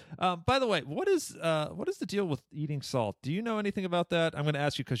love that. By the way, what is the deal with eating salt? Do you know anything about that? I'm going to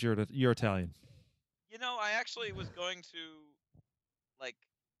ask you because you're Italian. I actually was going to like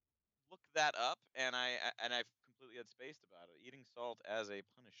look that up, and I've completely had spaced about it. Eating salt as a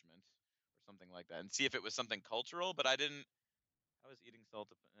punishment or something like that, and see if it was something cultural. But I didn't. How is eating salt?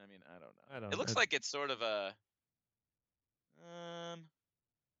 I mean, I don't know. It looks like it's sort of a.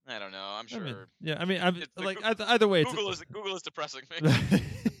 I don't know. I'm sure. Either way, Google is depressing me.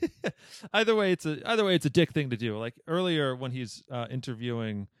 Either way, it's a dick thing to do. Like earlier when he's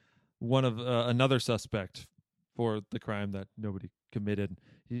interviewing one of another suspect for the crime that nobody committed,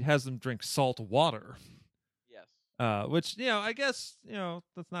 he has them drink salt water. Yes. Which I guess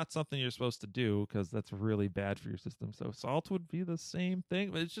that's not something you're supposed to do because that's really bad for your system. So salt would be the same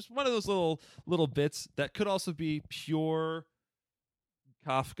thing, but it's just one of those little bits that could also be pure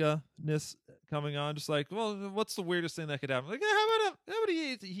Kafka-ness coming on. Just like, well, what's the weirdest thing that could happen? Like, how about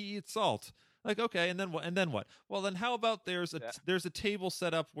he eats salt? Like, okay, and then what? Well, then how about there's a table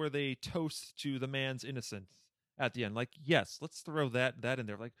set up where they toast to the man's innocence at the end? Like, yes, let's throw that in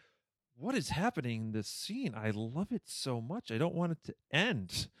there. Like, what is happening in this scene? I love it so much. I don't want it to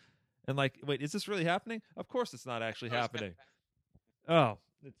end. and like, wait, is this really happening? Of course, it's not actually Of course. happening. Oh,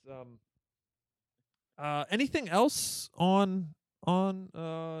 it's anything else on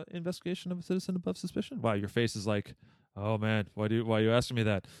investigation of a citizen above suspicion? Wow, your face is like, oh man, why are you asking me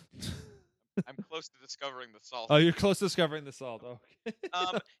that? I'm close to discovering the salt. Oh, you're close to discovering the salt. Okay.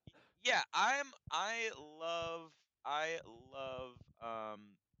 Yeah, I love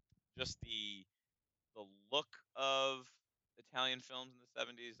just the look of Italian films in the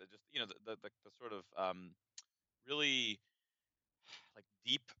 70s. Just the sort of really like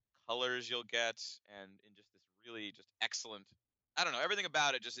deep colors you'll get, and in just this really just excellent. I don't know, everything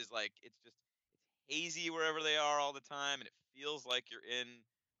about it just is like it's hazy wherever they are all the time, and it feels like you're in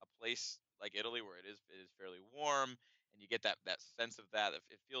a place like Italy where it is fairly warm, and you get that sense of that.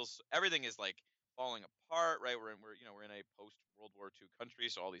 It feels everything is like falling apart, right? We're in a post World War II country,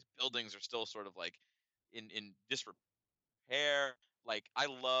 so all these buildings are still sort of like in disrepair. Like I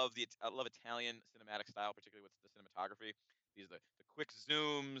love Italian cinematic style, particularly with the cinematography. The quick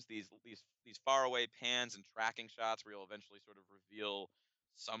zooms, these faraway pans and tracking shots where you'll eventually sort of reveal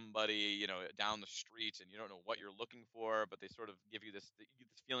somebody, down the street, and you don't know what you're looking for, but they sort of give you this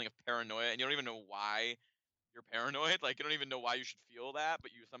feeling of paranoia, and you don't even know why you're paranoid. Like you don't even know why you should feel that,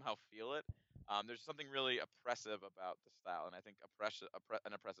 but you somehow feel it. There's something really oppressive about the style, and I think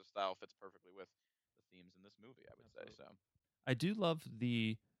an oppressive style fits perfectly with the themes in this movie, I would say. So I do love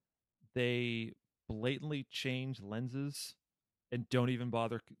they blatantly change lenses and don't even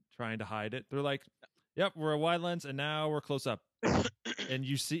bother trying to hide it. They're like, "Yep, we're a wide lens, and now we're close up," and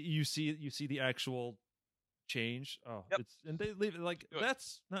you see the actual change. Oh, Yep. and they leave it like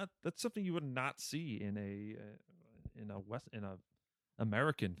that's something you would not see in a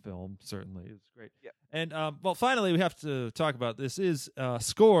American film. Certainly, it's great. Yeah. And well, finally, we have to talk about this. Is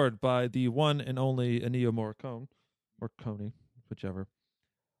scored by the one and only Ennio Morricone, whichever.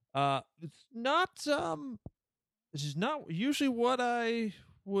 It's not this is not usually what I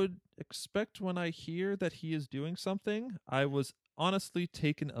would expect when I hear that he is doing something. I was honestly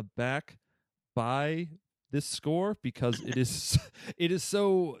taken aback by this score because it's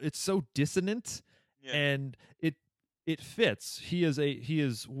so dissonant, yeah. and it fits. He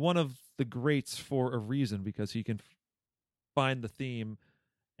is one of the greats for a reason, because he can find the theme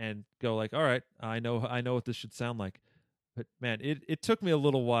and go like, all right, I know what this should sound like. But man, it took me a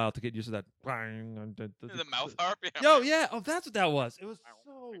little while to get used to that. The mouth harp. Yeah. Oh yeah, that's what that was. It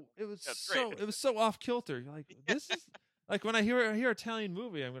was so off kilter. You're like, this is like when I hear Italian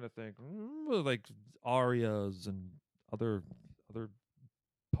movie, I'm gonna think like arias and other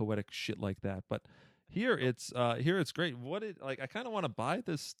poetic shit like that. But here it's great. I kind of want to buy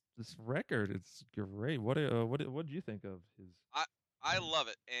this record. It's great. What did you think of his? I love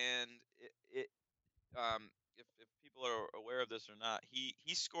it, and if people are aware of this or not,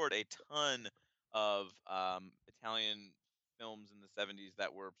 he scored a ton of Italian films in the 70s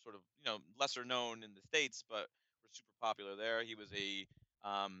that were sort of lesser known in the States, but were super popular there. He was a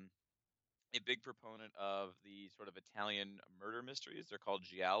big proponent of the sort of Italian murder mysteries. They're called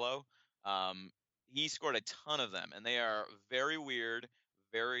giallo. He scored a ton of them, and they are very weird,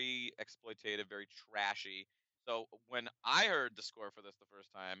 very exploitative, very trashy. So when I heard the score for this the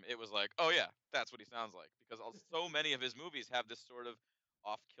first time, it was like, oh yeah, that's what he sounds like, because so many of his movies have this sort of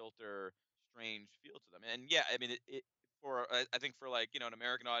off-kilter, strange feel to them. And yeah, I mean, I think for like an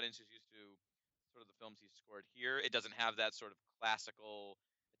American audience who's used to sort of the films he's scored here, it doesn't have that sort of classical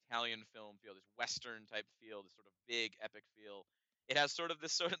Italian film feel, this Western type feel, this sort of big epic feel. It has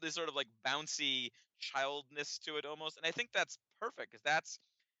this sort of like bouncy childness to it almost, and I think that's perfect, because that's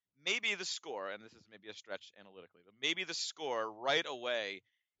maybe the score, and this is maybe a stretch analytically, but maybe the score right away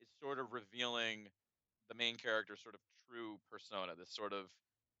is sort of revealing the main character's sort of true persona, this sort of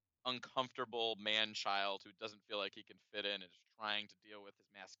uncomfortable man-child who doesn't feel like he can fit in and is trying to deal with his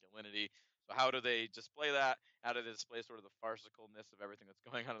masculinity. So how do they display that? How do they display sort of the farcicalness of everything that's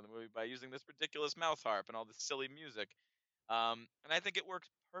going on in the movie by using this ridiculous mouth harp and all this silly music? And I think it works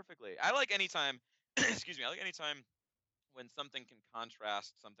perfectly. I like anytime, excuse me, I like anytime when something can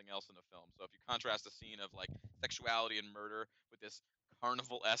contrast something else in a film. So if you contrast a scene of like sexuality and murder with this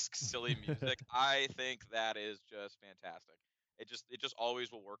carnival-esque silly music, I think that is just fantastic. It just always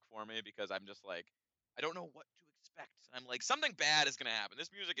will work for me, because I'm just like, I don't know what to expect. And I'm like, something bad is going to happen.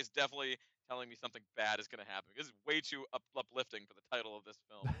 This music is definitely telling me something bad is going to happen. This is way too uplifting for the title of this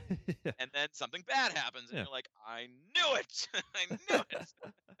film. Yeah. And then something bad happens, and Yeah. you're like, I knew it. I knew it.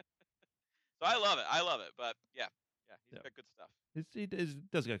 So I love it. But yeah, He's got good stuff. He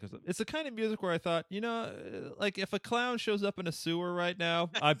does get good stuff. It's the kind of music where I thought, like if a clown shows up in a sewer right now,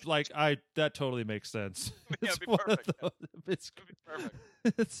 that totally makes sense. Yeah, It's it'd be one of perfect. those- it's It'd be perfect.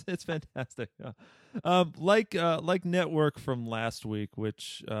 it's fantastic. Like Network from last week,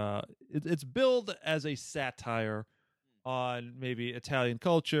 which it's billed as a satire on maybe Italian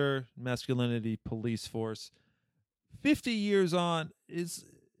culture, masculinity, police force. 50 years on, is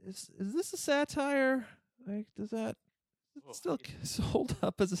this a satire? Like, does that still hold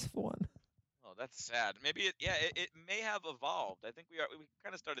up as a one? Oh, that's sad. Maybe it may have evolved. I think we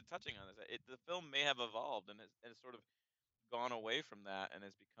kind of started touching on this. The film may have evolved and has sort of gone away from that and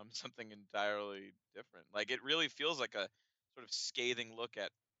has become something entirely different. Like it really feels like a sort of scathing look at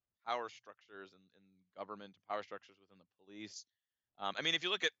power structures and government, power structures within the police. I mean, if you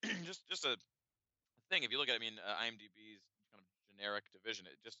look at just a thing, if you look at, IMDb's kind of generic division,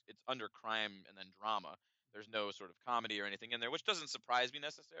 it's under crime and then drama. There's no sort of comedy or anything in there, which doesn't surprise me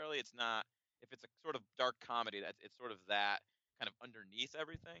necessarily. It's not, if it's a sort of dark comedy, it's sort of that kind of underneath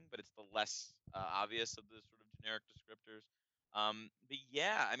everything, but it's the less obvious of the sort of generic descriptors. But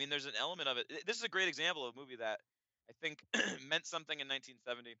yeah, I mean, there's an element of it. This is a great example of a movie that I think meant something in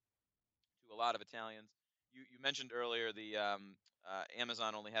 1970 to a lot of Italians. You mentioned earlier the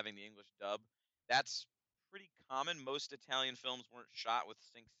Amazon only having the English dub. That's pretty common. Most Italian films weren't shot with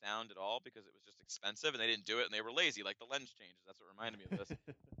sync sound at all because it was just expensive and they didn't do it and they were lazy, like the lens changes. That's what reminded me of this.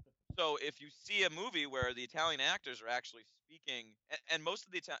 So if you see a movie where the Italian actors are actually speaking, and most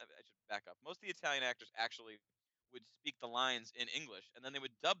of the Italian, I should back up, most of the Italian actors actually would speak the lines in English, and then they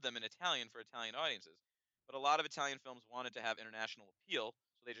would dub them in Italian for Italian audiences. But a lot of Italian films wanted to have international appeal,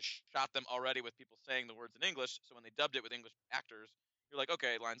 so they just shot them already with people saying the words in English. So when they dubbed it with English actors, you're like,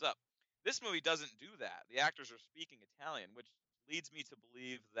 okay, it lines up. This movie doesn't do that. The actors are speaking Italian, which leads me to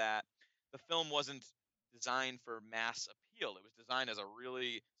believe that the film wasn't designed for mass appeal. It was designed as a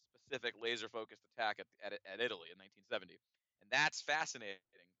really specific laser focused attack at Italy in 1970. And that's fascinating.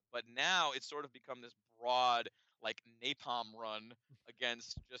 But now it's sort of become this broad, like napalm run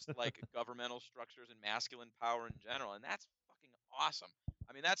against just like governmental structures and masculine power in general. And that's fucking awesome.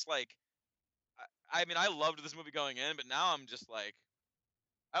 I mean, that's like, I loved this movie going in, but now I'm just like,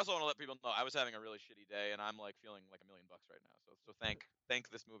 I also want to let people know I was having a really shitty day, and I'm like feeling like $1 million right now. So thank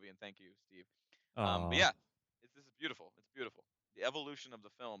this movie and thank you, Steve. But yeah, this is beautiful. It's beautiful. The evolution of the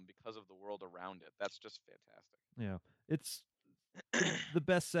film because of the world around it. That's just fantastic. Yeah, it's the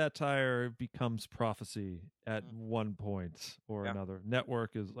best satire becomes prophecy at one point or another.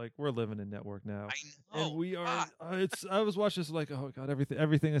 Network is like, we're living in Network now, I know. and we are. God. I was watching this like, oh god,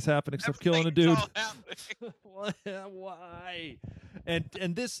 everything has happened except killing a Everything's dude. all happening. Why?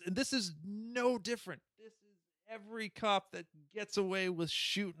 And this is no different. This is every cop that gets away with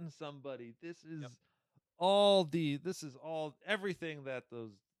shooting somebody. This is everything that the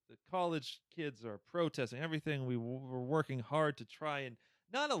college kids are protesting, everything we're working hard to try and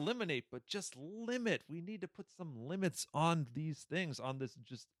not eliminate, but just limit. We need to put some limits on these things, on this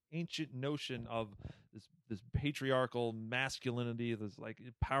just ancient notion of this patriarchal masculinity, this like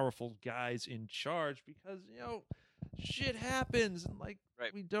powerful guys in charge, because shit happens, and like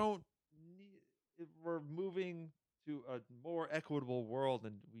Right. we don't need, we're moving to a more equitable world,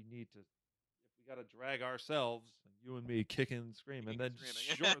 and we need to, if we got to drag ourselves, you and me, kicking and screaming, then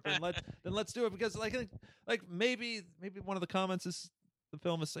screaming. sure, then let's do it, because like maybe one of the comments the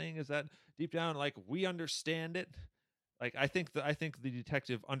film is saying is that deep down, like, we understand it. Like I think the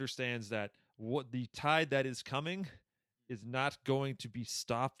detective understands that what the tide that is coming is not going to be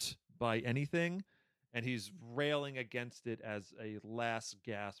stopped by anything, and he's railing against it as a last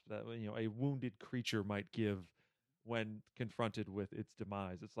gasp that a wounded creature might give when confronted with its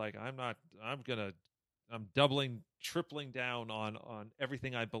demise. It's like, I'm doubling, tripling down on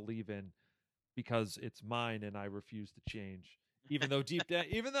everything I believe in because it's mine and I refuse to change. Even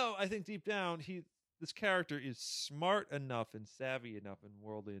though I think deep down this character is smart enough and savvy enough and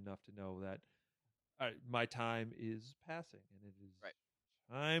worldly enough to know that my time is passing and it is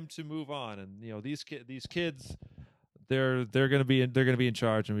time to move on. And these kids, they're going to be in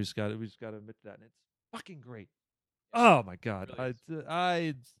charge, and we just got to admit that. And it's fucking great. Oh my god, Really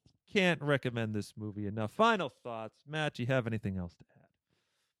I can't recommend this movie enough. Final thoughts, Matt? Do you have anything else to add?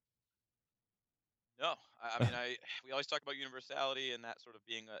 No, we always talk about universality and that sort of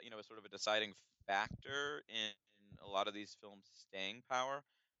being a sort of a deciding factor in a lot of these films' staying power.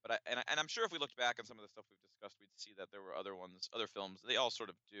 But I'm sure if we looked back on some of the stuff we've discussed, we'd see that there were other films. They all sort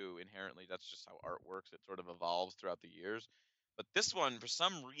of do inherently. That's just how art works. It sort of evolves throughout the years. But this one, for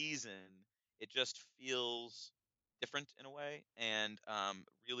some reason, it just feels different in a way, and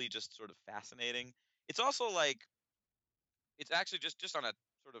really just sort of fascinating. It's also like it's actually just on a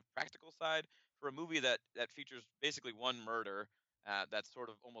sort of practical side for a movie that features basically one murder that's sort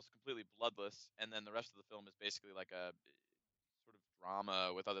of almost completely bloodless, and then the rest of the film is basically like a sort of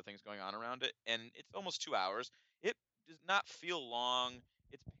drama with other things going on around it, and it's almost 2 hours. It does not feel long.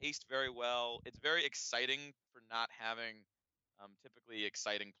 It's paced very well. It's very exciting for not having typically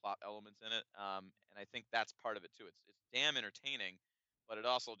exciting plot elements in it, and I think that's part of it too. It's damn entertaining, but it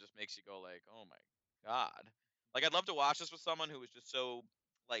also just makes you go like, oh my god. Like I'd love to watch this with someone who was just so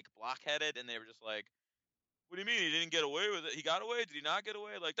like blockheaded, and they were just like, "What do you mean he didn't get away with it? He got away? Did he not get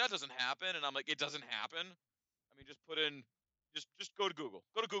away? Like that doesn't happen." And I'm like, "It doesn't happen. I mean, just put in, just go to Google.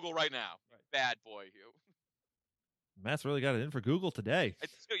 Go to Google right now. Right. Bad boy, you." Matt's really got it in for Google today.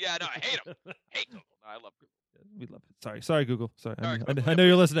 Yeah, no, I hate him. Hate Google. No, I love Google. We love it. Sorry, Google. Sorry, Sorry, I Google. know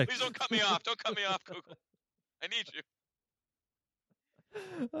you're listening. Please don't cut me off. Don't cut me off, Google. I need you.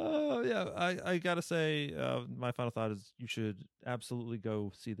 Yeah, I gotta say, my final thought is you should absolutely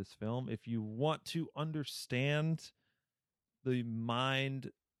go see this film if you want to understand the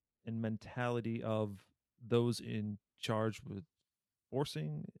mind and mentality of those in charge with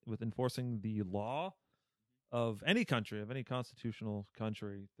enforcing the law of any country, of any constitutional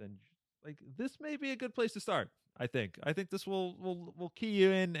country. Then, like, this may be a good place to start. I think this will key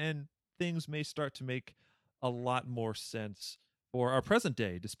you in, and things may start to make a lot more sense for our present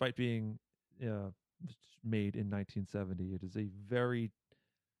day, despite being made in 1970. It is a very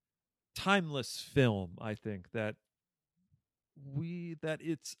timeless film. I think that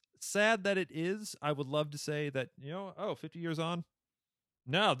it's sad that it is. I would love to say that 50 years on.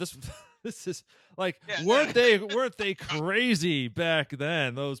 No, this is like weren't they crazy back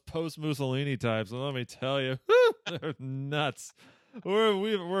then? Those post Mussolini types. Well, let me tell you, they're nuts.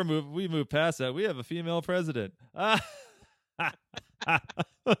 We moved past that. We have a female president. Oh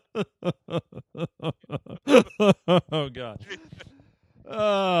God.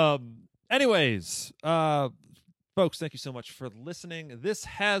 Anyways, folks, thank you so much for listening. This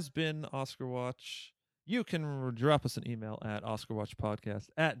has been Oscar Watch. You can drop us an email at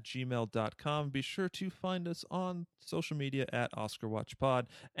oscarwatchpodcast@gmail.com. Be sure to find us on social media at OscarWatchPod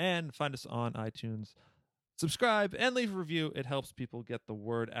and find us on iTunes. Subscribe and leave a review. It helps people get the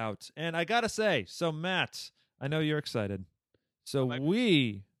word out. And I gotta say, so Matt, I know you're excited. So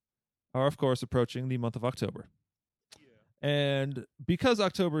we are, of course, approaching the month of October. And because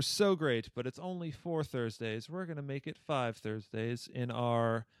October is so great, but it's only 4 Thursdays, we're going to make it 5 Thursdays in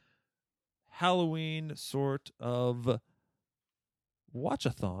our Halloween sort of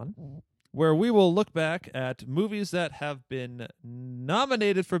watch-a-thon, where we will look back at movies that have been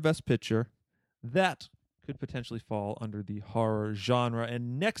nominated for Best Picture that could potentially fall under the horror genre.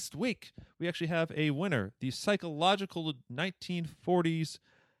 And next week, we actually have a winner, the psychological 1940s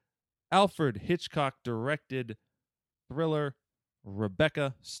Alfred Hitchcock-directed thriller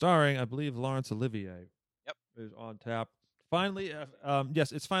Rebecca, starring, I believe, Laurence Olivier. Yep. Is on tap. Finally,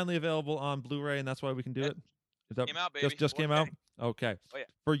 yes, it's finally available on Blu-ray, and that's why we can do it. Is that came out, baby. just came out? Okay. Oh, yeah.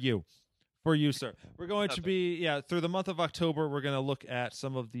 For you, sir. We're going to be, through the month of October, we're going to look at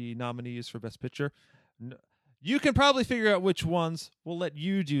some of the nominees for Best Picture. You can probably figure out which ones. We'll let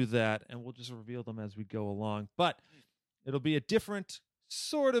you do that, and we'll just reveal them as we go along. But it'll be a different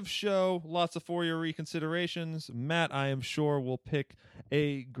sort of show, lots of for your reconsiderations. Matt, I am sure, will pick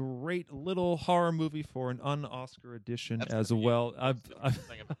a great little horror movie for an un-Oscar edition as well.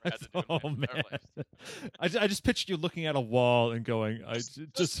 Oh man, I just pictured you looking at a wall and going,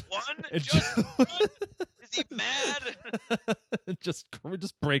 just one. Just one? Is he mad? just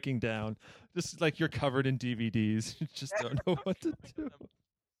breaking down, just like you're covered in DVDs. You just don't know what to do.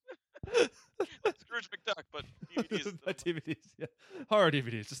 Like Scrooge McDuck, but DVDs. But DVDs, yeah. Horror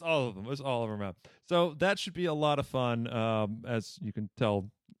DVDs, just all of them. Just all of them out. So that should be a lot of fun. As you can tell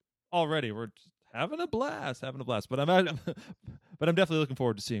already, we're just having a blast. But I'm definitely looking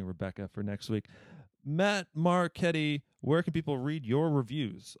forward to seeing Rebecca for next week. Matt Marchetti, where can people read your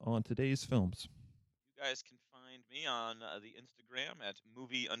reviews on today's films? You guys can find me on the Instagram at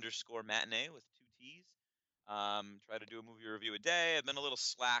movie_matinee with 2 T's. Try to do a movie review a day. I've been a little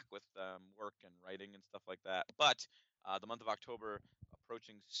slack with work and writing and stuff like that. But the month of October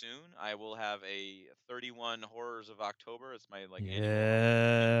approaching soon. I will have a 31 Horrors of October. It's my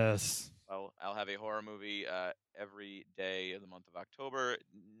yes. Annual. I'll have a horror movie every day of the month of October. It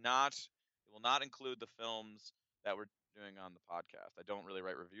will not include the films that we're doing on the podcast. I don't really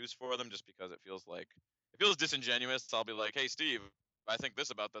write reviews for them just because it feels disingenuous. I'll be like, hey Steve, I think this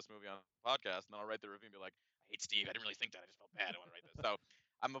about this movie on the podcast, and then I'll write the review and be like, I hate Steve. I didn't really think that. I just felt bad. I want to write this. So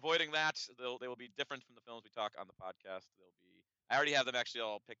I'm avoiding that. They will be different from the films we talk on the podcast. I already have them actually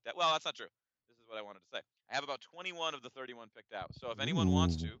all picked out. Well, that's not true. This is what I wanted to say. I have about 21 of the 31 picked out. So if anyone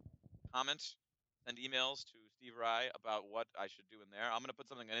wants to comment, send emails to Steve Rye about what I should do in there. I'm going to put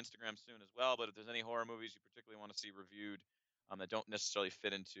something on Instagram soon as well. But if there's any horror movies you particularly want to see reviewed that don't necessarily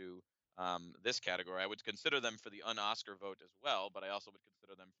fit into this category, I would consider them for the un-Oscar vote as well. But I also would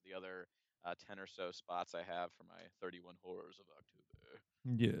consider them for the other 10 or so spots I have for my 31 horrors of October.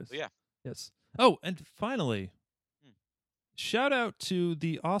 Yes. So, yeah. Yes. Oh, and finally, shout out to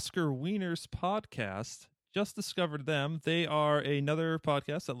the Oscar Wieners podcast. Just discovered them. They are another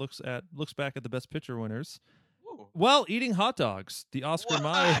podcast that looks back at the Best Picture winners while eating hot dogs. The Oscar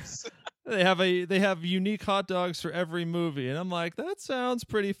they have unique hot dogs for every movie, and I'm like, that sounds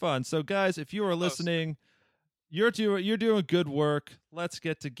pretty fun. So guys, if you are listening, you're doing good work. Let's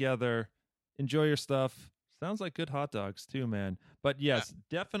get together, enjoy your stuff. Sounds like good hot dogs too, man. But yes,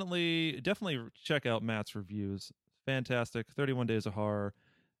 definitely check out Matt's reviews. Fantastic. 31 Days of Horror.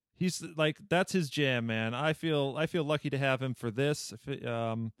 He's like, that's his jam, man. I feel lucky to have him for this.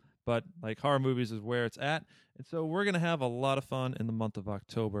 But like, horror movies is where it's at. And so we're going to have a lot of fun in the month of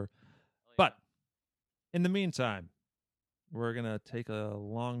October. But in the meantime, we're going to take a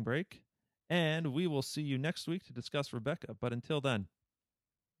long break, and we will see you next week to discuss Rebecca. But until then,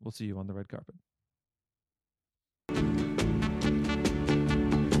 we'll see you on the red carpet.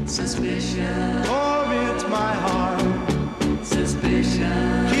 Suspicion, oh, it's my heart.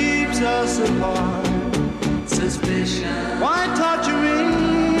 Suspicion keeps us apart. Suspicion, why torture me?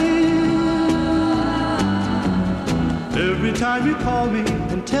 Every time you call me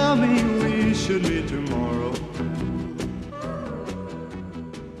and tell me we should meet tomorrow.